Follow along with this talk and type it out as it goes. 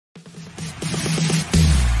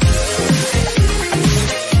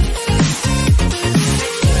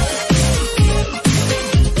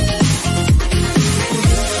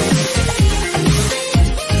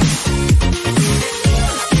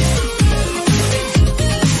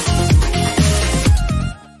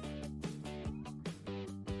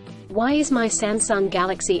Why is my Samsung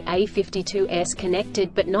Galaxy A52s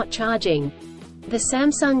connected but not charging? The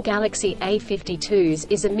Samsung Galaxy A52s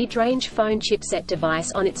is a mid-range phone chipset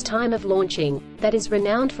device on its time of launching, that is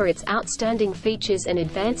renowned for its outstanding features and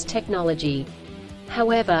advanced technology.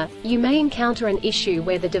 However, you may encounter an issue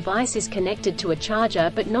where the device is connected to a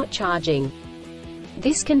charger but not charging.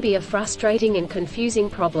 This can be a frustrating and confusing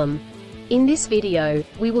problem. In this video,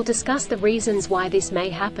 we will discuss the reasons why this may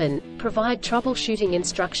happen, provide troubleshooting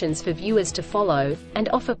instructions for viewers to follow, and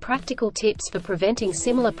offer practical tips for preventing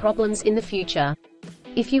similar problems in the future.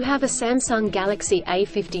 If you have a Samsung Galaxy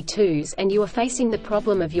A52s and you are facing the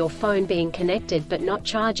problem of your phone being connected but not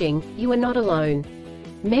charging, you are not alone.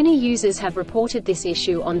 Many users have reported this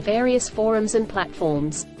issue on various forums and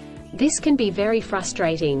platforms. This can be very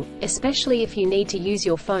frustrating, especially if you need to use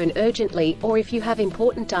your phone urgently or if you have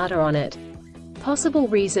important data on it. Possible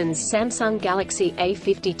reasons Samsung Galaxy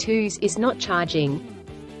A52s is not charging.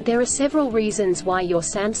 There are several reasons why your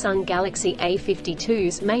Samsung Galaxy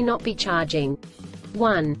A52s may not be charging.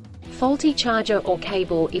 1. Faulty charger or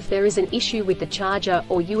cable. If there is an issue with the charger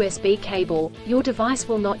or USB cable, your device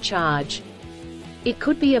will not charge. It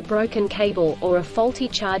could be a broken cable or a faulty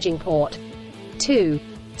charging port. 2.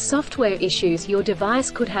 Software issues. Your device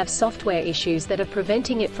could have software issues that are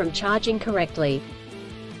preventing it from charging correctly.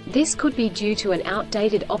 This could be due to an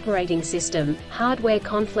outdated operating system, hardware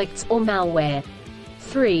conflicts, or malware.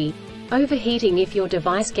 3. Overheating. If your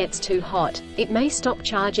device gets too hot, it may stop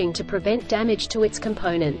charging to prevent damage to its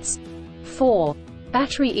components. 4.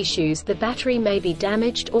 Battery issues. The battery may be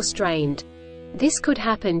damaged or strained. This could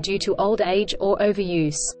happen due to old age or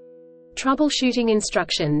overuse. Troubleshooting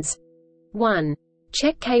instructions. 1.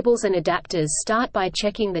 Check cables and adapters. Start by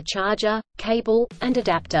checking the charger, cable, and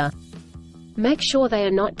adapter. Make sure they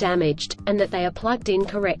are not damaged, and that they are plugged in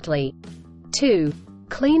correctly. 2.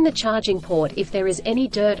 Clean the charging port. If there is any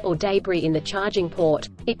dirt or debris in the charging port,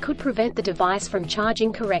 it could prevent the device from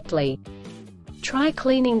charging correctly. Try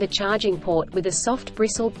cleaning the charging port with a soft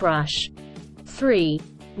bristled brush. 3.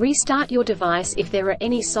 Restart your device. If there are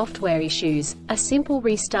any software issues, a simple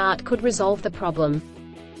restart could resolve the problem.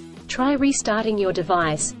 Try restarting your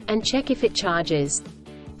device, and check if it charges.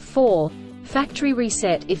 4. Factory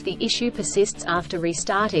reset. If the issue persists after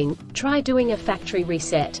restarting, try doing a factory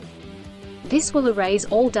reset. This will erase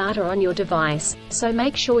all data on your device, so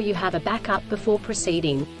make sure you have a backup before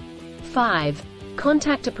proceeding. 5.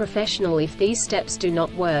 Contact a professional. If these steps do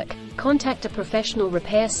not work, contact a professional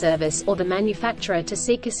repair service or the manufacturer to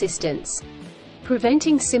seek assistance.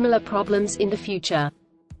 Preventing similar problems in the future.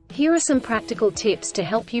 Here are some practical tips to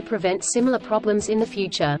help you prevent similar problems in the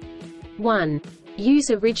future. 1.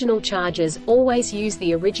 Use original chargers. Always use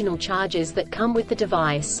the original chargers that come with the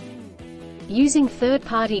device. Using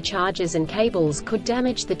third-party chargers and cables could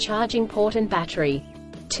damage the charging port and battery.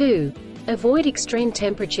 2. Avoid extreme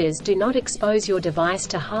temperatures. Do not expose your device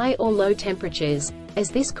to high or low temperatures,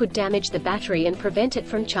 as this could damage the battery and prevent it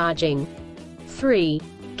from charging. 3.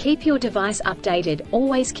 Keep your device updated.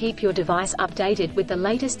 Always keep your device updated with the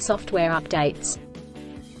latest software updates.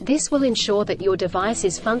 This will ensure that your device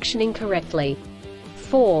is functioning correctly.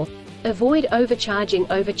 4. Avoid overcharging.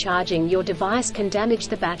 Overcharging your device can damage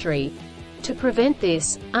the battery. To prevent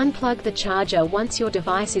this, unplug the charger once your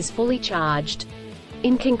device is fully charged.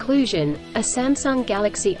 In conclusion, a Samsung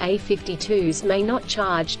Galaxy A52s may not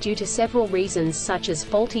charge due to several reasons such as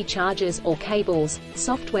faulty chargers or cables,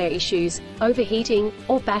 software issues, overheating,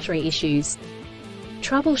 or battery issues.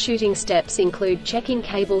 Troubleshooting steps include checking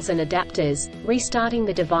cables and adapters, restarting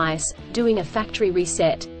the device, doing a factory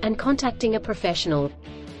reset, and contacting a professional.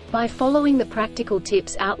 By following the practical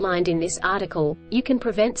tips outlined in this article, you can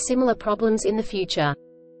prevent similar problems in the future.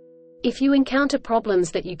 If you encounter problems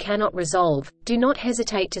that you cannot resolve, do not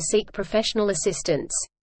hesitate to seek professional assistance.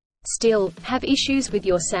 Still, have issues with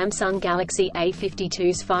your Samsung Galaxy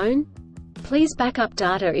A52s phone? Please back up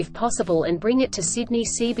data if possible and bring it to Sydney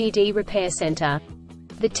CBD Repair Centre.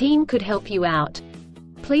 The team could help you out.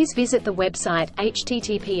 Please visit the website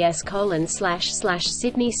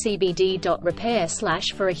https://sydneycbd.repair/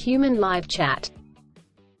 for a human live chat.